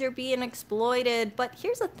 "Oh, bees are being exploited." But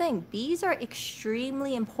here's the thing: bees are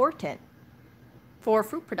extremely important for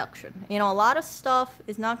fruit production. You know, a lot of stuff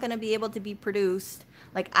is not going to be able to be produced,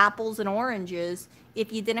 like apples and oranges,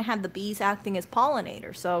 if you didn't have the bees acting as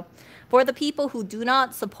pollinators. So, for the people who do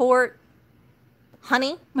not support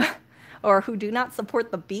honey or who do not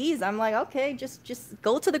support the bees, I'm like, okay, just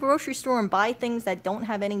go to the grocery store and buy things that don't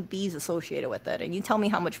have any bees associated with it, and you tell me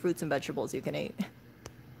how much fruits and vegetables you can eat.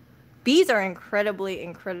 Bees are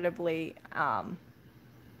incredibly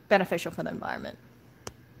beneficial for the environment.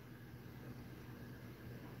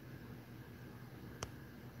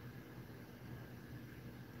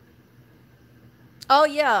 Oh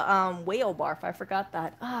yeah, whale barf. I forgot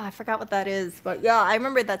that. Ah, I forgot what that is, but yeah, I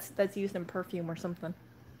remember that's used in perfume or something.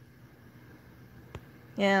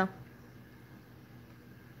 Yeah.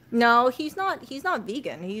 No, he's not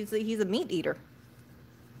vegan. He's a meat eater.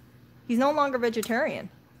 He's no longer vegetarian.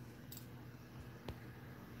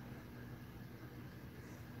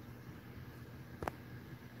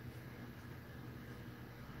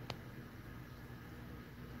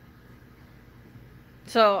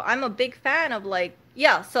 So I'm a big fan of like,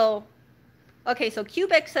 yeah, so okay, so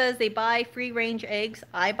Cubic says they buy free range eggs.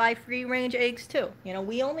 I buy free range eggs too. You know,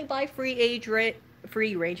 we only buy free range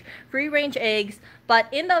eggs, but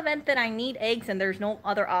in the event that I need eggs and there's no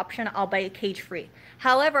other option, I'll buy cage free.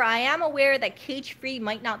 However, I am aware that cage free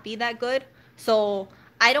might not be that good. So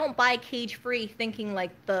I don't buy cage free thinking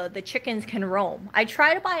like the chickens can roam. I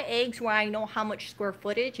try to buy eggs where I know how much square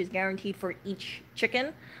footage is guaranteed for each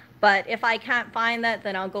chicken. But if I can't find that,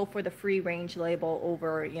 then I'll go for the free range label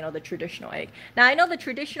over, you know, the traditional egg. Now I know the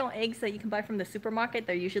traditional eggs that you can buy from the supermarket,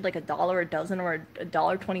 they're usually like $1 a dozen or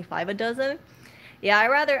 $1.25 a dozen. Yeah, I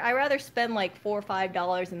rather spend like $4 or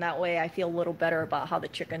 $5, and that way I feel a little better about how the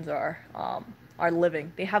chickens are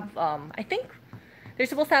living. They have I think they're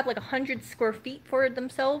supposed to have like 100 square feet for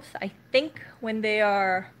themselves. I think when they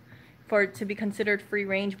are for it to be considered free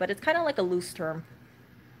range, but it's kind of like a loose term.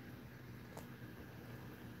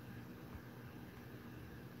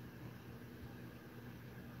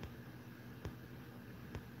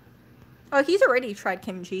 Oh, he's already tried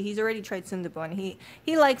kimchi. He's already tried sundubu, and he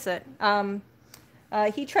likes it.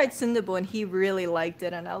 He tried sundubu and he really liked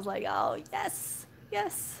it, and I was like, oh yes,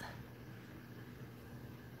 yes.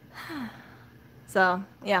 So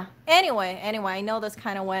yeah. Anyway, I know this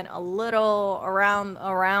kind of went a little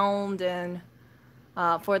around and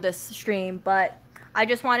for this stream, but I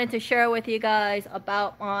just wanted to share with you guys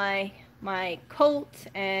about my coat,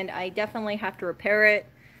 and I definitely have to repair it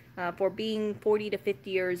for being 40 to 50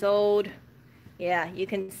 years old. Yeah, you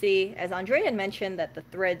can see, as Andrea had mentioned, that the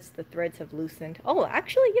threads have loosened. Oh,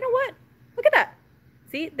 actually, you know what? Look at that.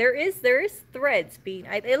 See, there is threads being.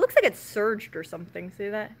 It looks like it's surged or something. See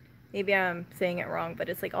that? Maybe I'm saying it wrong, but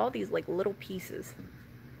it's like all these like little pieces.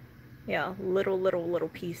 Yeah, little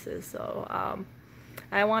pieces. So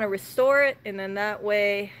I want to restore it, and then that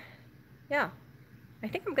way, yeah. I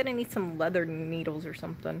think I'm gonna need some leather needles or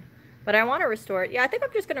something. But I want to restore it. Yeah, I think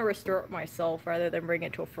I'm just gonna restore it myself rather than bring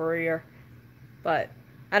it to a furrier. But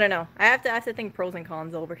I don't know. I have to think pros and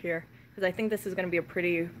cons over here, because I think this is going to be a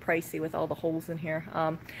pretty pricey with all the holes in here.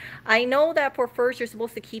 I know that for furs you're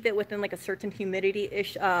supposed to keep it within like a certain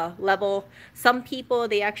humidity-ish level. Some people,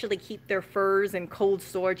 they actually keep their furs in cold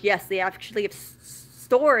storage. Yes, they actually have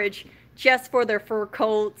storage just for their fur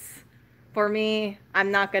coats. For me, I'm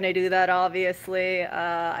not going to do that, obviously.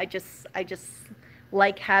 I just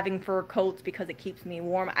like having fur coats because it keeps me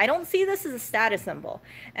warm. I don't see this as a status symbol.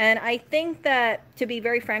 And I think that, to be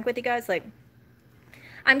very frank with you guys, like,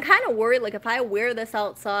 I'm kind of worried, like, if I wear this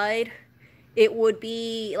outside, it would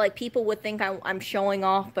be, like, people would think I'm showing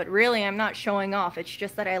off, but really I'm not showing off. It's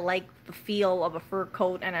just that I like the feel of a fur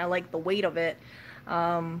coat, and I like the weight of it.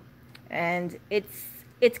 And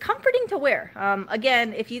it's comforting to wear.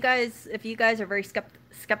 Again, if you guys are very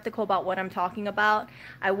skeptical about what I'm talking about,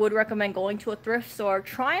 I would recommend going to a thrift store.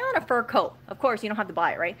 Try on a fur coat. Of course, you don't have to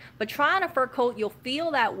buy it, right? But try on a fur coat. You'll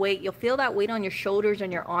feel that weight. You'll feel that weight on your shoulders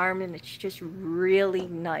and your arm, and it's just really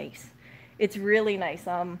nice. It's really nice.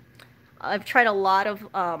 I've tried a lot of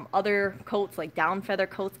other coats, like down feather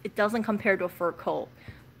coats. It doesn't compare to a fur coat,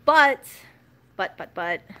 but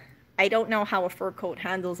I don't know how a fur coat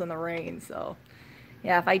handles in the rain, so.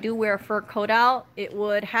 Yeah, if I do wear a fur coat out, it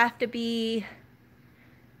would have to make,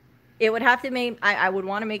 I would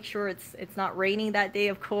want to make sure it's not raining that day,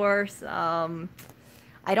 of course.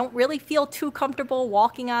 I don't really feel too comfortable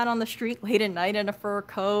walking out on the street late at night in a fur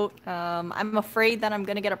coat. I'm afraid that I'm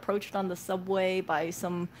gonna get approached on the subway by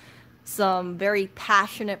some very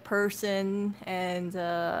passionate person, and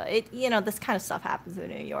this kind of stuff happens in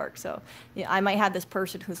New York. So I might have this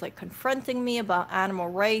person who's like confronting me about animal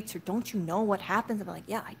rights, or don't you know what happens? I'm like,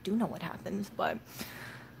 yeah, I do know what happens, but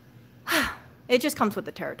it just comes with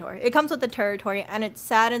the territory. It comes with the territory, and it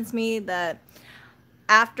saddens me that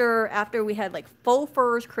after we had like faux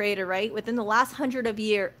furs created, right? Within the last 100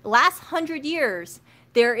 years,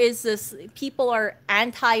 there is this, people are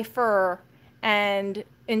anti-fur, and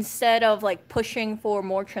instead of like pushing for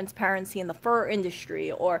more transparency in the fur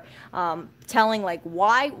industry, or telling like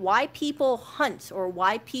why people hunt, or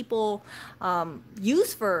why people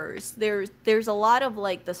use furs, there's a lot of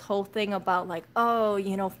like this whole thing about like, oh,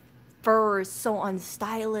 fur is so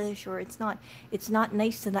unstylish, or it's not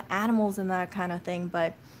nice to the animals and that kind of thing.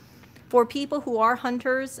 But for people who are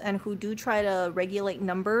hunters and who do try to regulate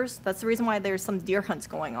numbers, that's the reason why there's some deer hunts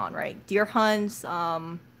going on, right? Deer hunts,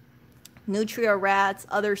 nutria rats,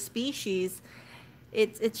 other species.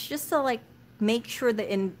 It's just to like make sure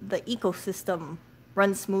that in the ecosystem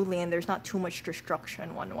runs smoothly and there's not too much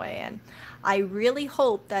destruction one way. And I really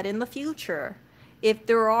hope that in the future, if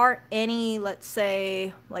there are any, let's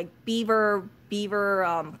say, like beaver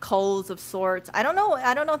culls of sorts. I don't know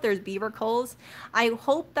if there's beaver culls. I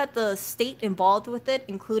hope that the state involved with it,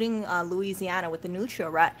 including Louisiana with the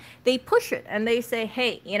nutria rat, they push it and they say,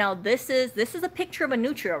 hey, this is a picture of a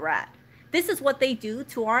nutria rat. This is what they do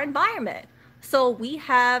to our environment. So we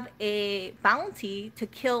have a bounty to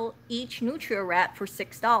kill each nutria rat for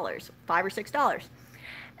 $6, $5 or $6.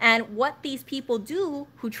 And what these people do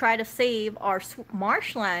who try to save our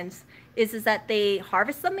marshlands is that they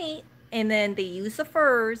harvest the meat, and then they use the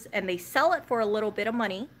furs and they sell it for a little bit of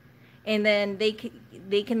money, and then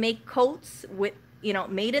they can make coats with,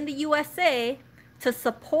 made in the USA, to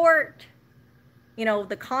support,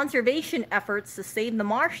 the conservation efforts to save the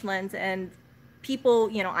marshlands. And people,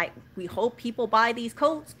 we hope people buy these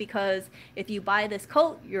coats, because if you buy this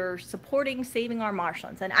coat, you're supporting saving our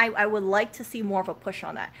marshlands. And I would like to see more of a push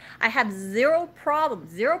on that. I have zero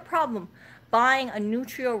problem buying a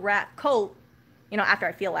nutria rat coat, after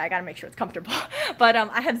I feel like I gotta make sure it's comfortable. But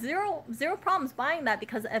I have zero problems buying that,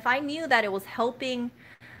 because if I knew that it was helping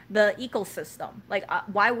the ecosystem, like,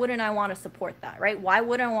 why wouldn't I want to support that, right? Why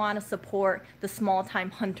wouldn't I want to support the small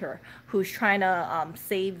time hunter who's trying to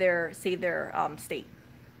save their state?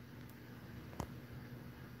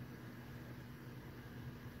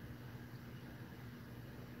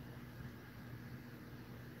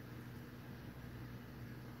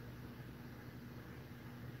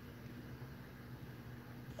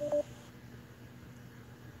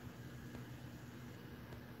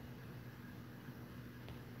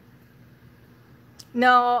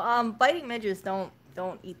 No, biting midges don't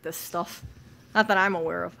eat this stuff, not that I'm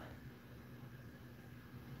aware of.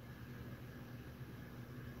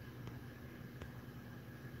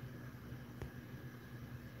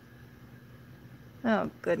 Oh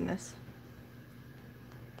goodness.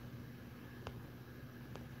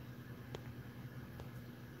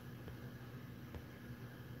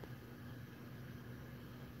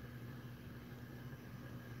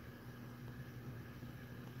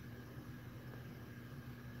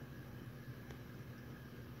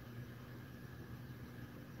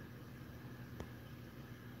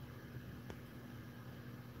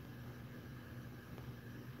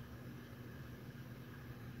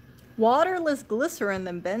 Waterless glycerin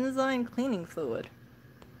than benzyne cleaning fluid.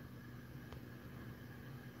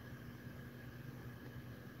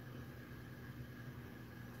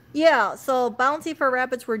 Yeah, so bounty for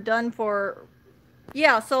rabbits were done for.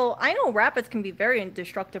 Yeah, so I know rabbits can be very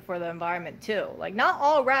destructive for the environment too. Like, not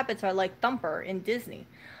all rabbits are like Thumper in Disney.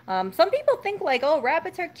 Some people think like, oh,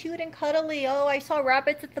 rabbits are cute and cuddly. Oh, I saw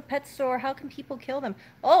rabbits at the pet store. How can people kill them?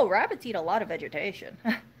 Oh, rabbits eat a lot of vegetation.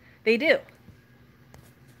 They do.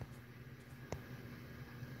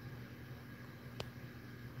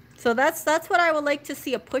 So that's what I would like to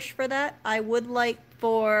see, a push for that. I would like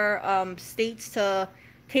for states to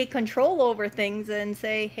take control over things and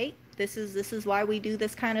say, hey, this is why we do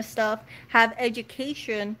this kind of stuff. Have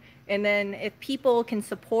education, and then if people can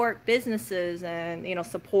support businesses and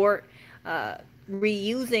support uh,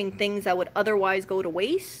 reusing things that would otherwise go to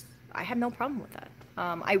waste, I have no problem with that.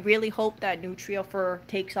 I really hope that nutria fur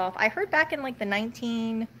takes off. I heard back in like the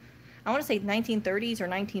I want to say 1930s or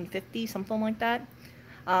 1950s, something like that.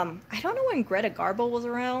 I don't know when Greta Garbo was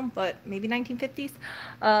around, but maybe 1950s.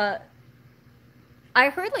 Uh, I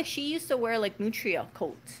heard like she used to wear like nutria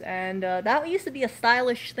coats, and that used to be a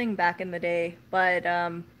stylish thing back in the day. But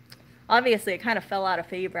obviously, it kind of fell out of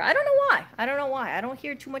favor. I don't know why. I don't know why. I don't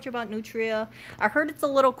hear too much about nutria. I heard it's a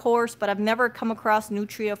little coarse, but I've never come across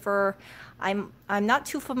nutria fur. I'm not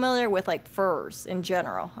too familiar with like furs in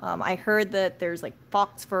general. I heard that there's like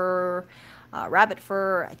fox fur, rabbit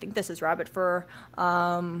fur. I think this is rabbit fur.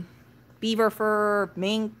 Beaver fur,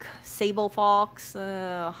 mink, sable fox,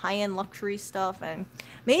 high-end luxury stuff. And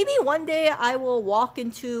maybe one day I will walk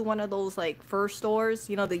into one of those like fur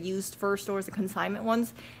stores, you know, the used fur stores, the consignment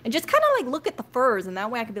ones, and just kind of like look at the furs, and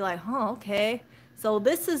that way I could be like, huh, okay, so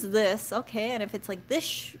this is this, okay, and if it's like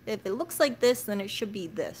this, if it looks like this, then it should be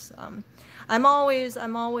this. I'm always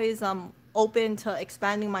open to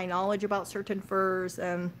expanding my knowledge about certain furs,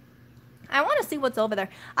 and I want to see what's over there.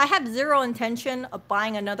 I have zero intention of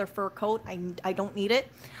buying another fur coat. I don't need it.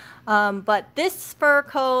 But this fur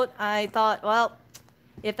coat, I thought, well,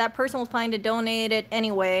 if that person was planning to donate it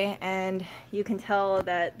anyway, and you can tell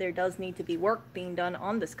that there does need to be work being done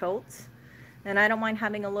on this coat, and I don't mind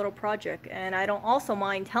having a little project. And I don't also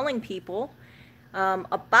mind telling people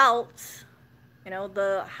about, you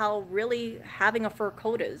know, how really having a fur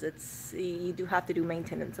coat is. You do have to do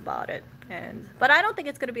maintenance about it. But I don't think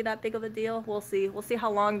it's going to be that big of a deal. We'll see. We'll see how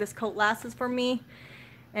long this coat lasts for me,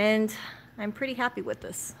 and I'm pretty happy with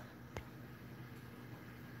this.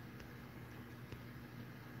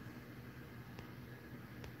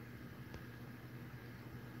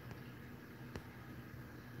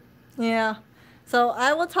 Yeah. So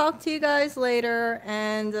I will talk to you guys later,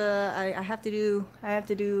 and I have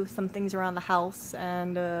to do some things around the house,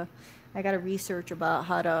 and I got to research about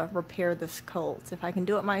how to repair this coat, if I can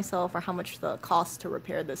do it myself, or how much the cost to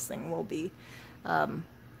repair this thing will be. Um,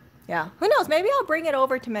 yeah, who knows? Maybe I'll bring it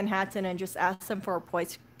over to Manhattan and just ask them for a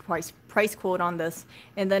price quote on this,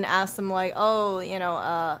 and then ask them like, oh, you know,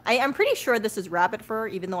 I'm pretty sure this is rabbit fur,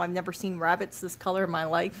 even though I've never seen rabbits this color in my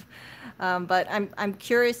life. But I'm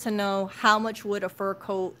curious to know how much would a fur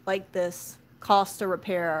coat like this cost to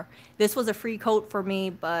repair. This was a free coat for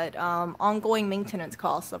me, but ongoing maintenance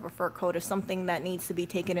costs of a fur coat is something that needs to be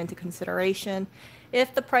taken into consideration.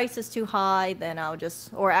 If the price is too high, then I'll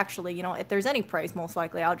just, or actually, you know, if there's any price, most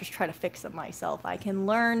likely I'll just try to fix it myself. I can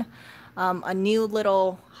learn a new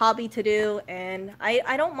little hobby to do, and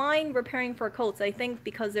I don't mind repairing fur coats. I think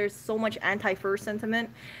because there's so much anti-fur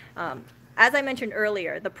sentiment. As I mentioned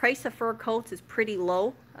earlier, the price of fur coats is pretty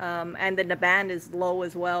low, and the demand is low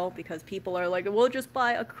as well, because people are like, we'll just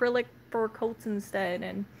buy acrylic fur coats instead.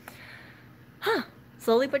 And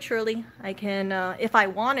slowly but surely, I can, if I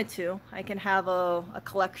wanted to, I can have a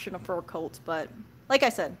collection of fur coats. But like I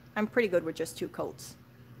said, I'm pretty good with just 2 coats.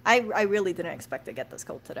 I really didn't expect to get this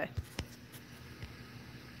coat today.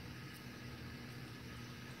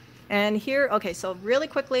 And here, okay, so really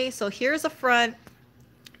quickly, so here's the front.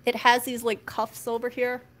 It has these like cuffs over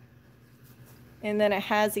here, and then it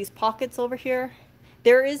has these pockets over here.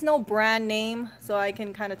 There is no brand name, so I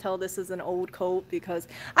can kind of tell this is an old coat, because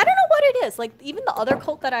I don't know what it is. Like, even the other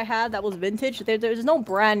coat that I had that was vintage, there's no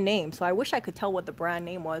brand name, so I wish I could tell what the brand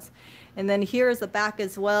name was. And then here's the back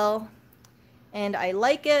as well, and I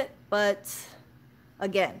like it, but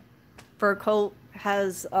again, fur coat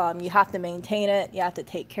has, you have to maintain it, you have to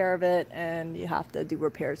take care of it, and you have to do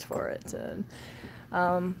repairs for it.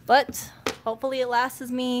 But hopefully it lasts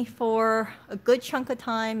me for a good chunk of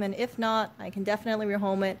time, and if not, I can definitely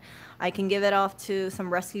rehome it. I can give it off to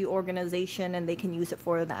some rescue organization, and they can use it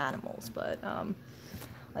for the animals. But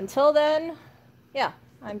until then, yeah,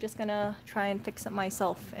 I'm just gonna try and fix it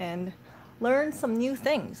myself and learn some new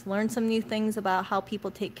things. Learn some new things about how people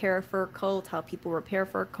take care of fur coats, how people repair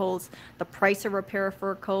fur coats, the price of repair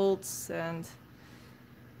fur coats, and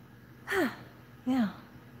yeah.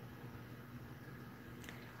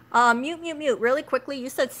 Mute. Really quickly, you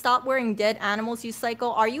said stop wearing dead animals you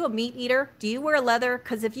cycle. Are you a meat eater? Do you wear leather?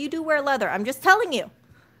 Because if you do wear leather, I'm just telling you,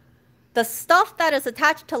 the stuff that is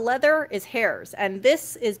attached to leather is hairs, and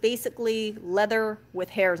this is basically leather with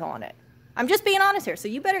hairs on it. I'm just being honest here. So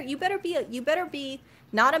you better be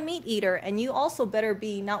not a meat eater, and you also better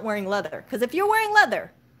be not wearing leather. Because if you're wearing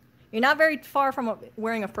leather, you're not very far from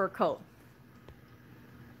wearing a fur coat.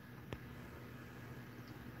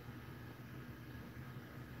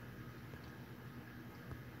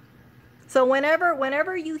 So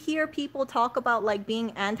whenever you hear people talk about like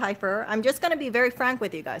being anti-fur, I'm just going to be very frank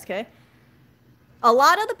with you guys, okay? A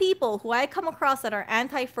lot of the people who I come across that are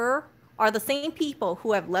anti-fur are the same people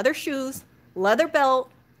who have leather shoes, leather belt,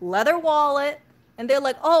 leather wallet, And they're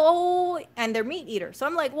like, oh, and they're meat eaters. So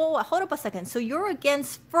I'm like, well, hold up a second. So you're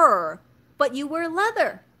against fur, but you wear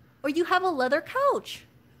leather, or you have a leather couch.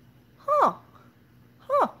 Huh.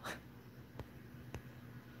 Huh.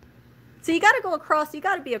 So you got to go across, you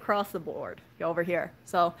got to be across the board over here.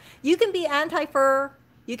 So you can be anti-fur,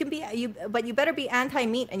 you can be, but you better be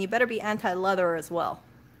anti-meat and you better be anti-leather as well.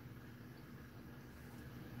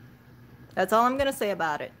 That's all I'm going to say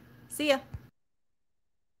about it. See ya.